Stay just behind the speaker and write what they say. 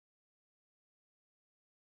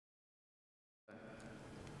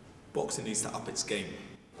Boxing needs to up its game.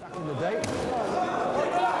 Back in the day.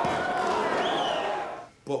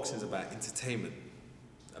 Boxing's about entertainment,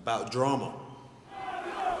 about drama.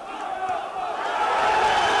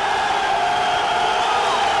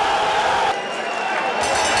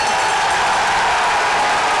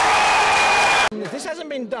 If this hasn't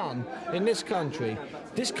been done in this country,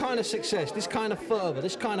 this kind of success, this kind of fervour,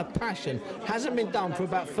 this kind of passion hasn't been done for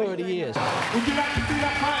about 30 years. Would you like to see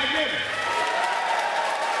that fight again?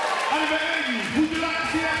 Oliver Andy, would you like to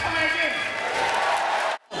see that fight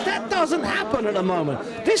again? That doesn't happen at the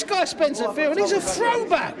moment. This guy Spencer Fearon, he's a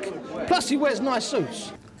throwback. Plus he wears nice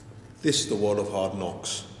suits. This is the world of hard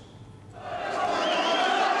knocks.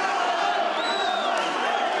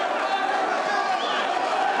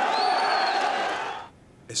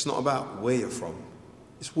 It's not about where you're from,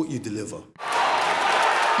 it's what you deliver.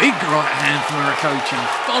 Big right hand from Murakochi,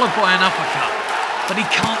 followed by an uppercut. But he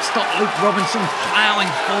can't stop Luke Robinson ploughing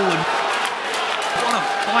forward. What a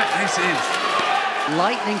fight this is.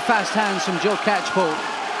 Lightning fast hands from Joe Catchpole.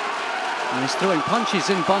 And he's throwing punches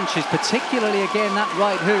in bunches, particularly again that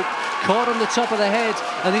right hook. Caught on the top of the head,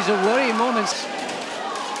 and these are worrying moments.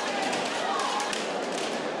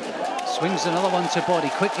 Swings another one to body,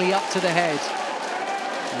 quickly up to the head.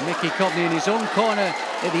 And Mickey Cobney in his own corner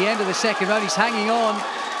at the end of the second round. He's hanging on.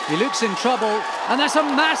 He looks in trouble, and that's a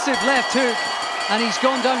massive left hook. And he's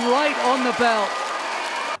gone down right on the belt.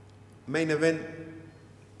 Main event,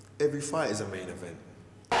 every fight is a main event.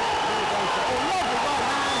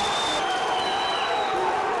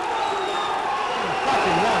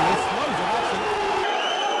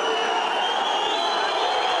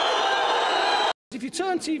 If you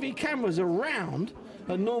turn TV cameras around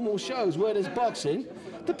at normal shows where there's boxing,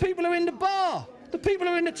 the people are in the bar, the people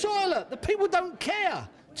are in the toilet, the people don't care.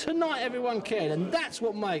 Tonight everyone cared, and that's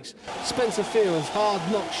what makes Spencer Fearon's hard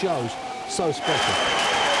knock shows so special.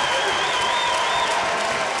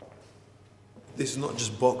 This is not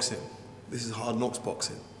just boxing, this is hard knocks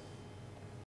boxing.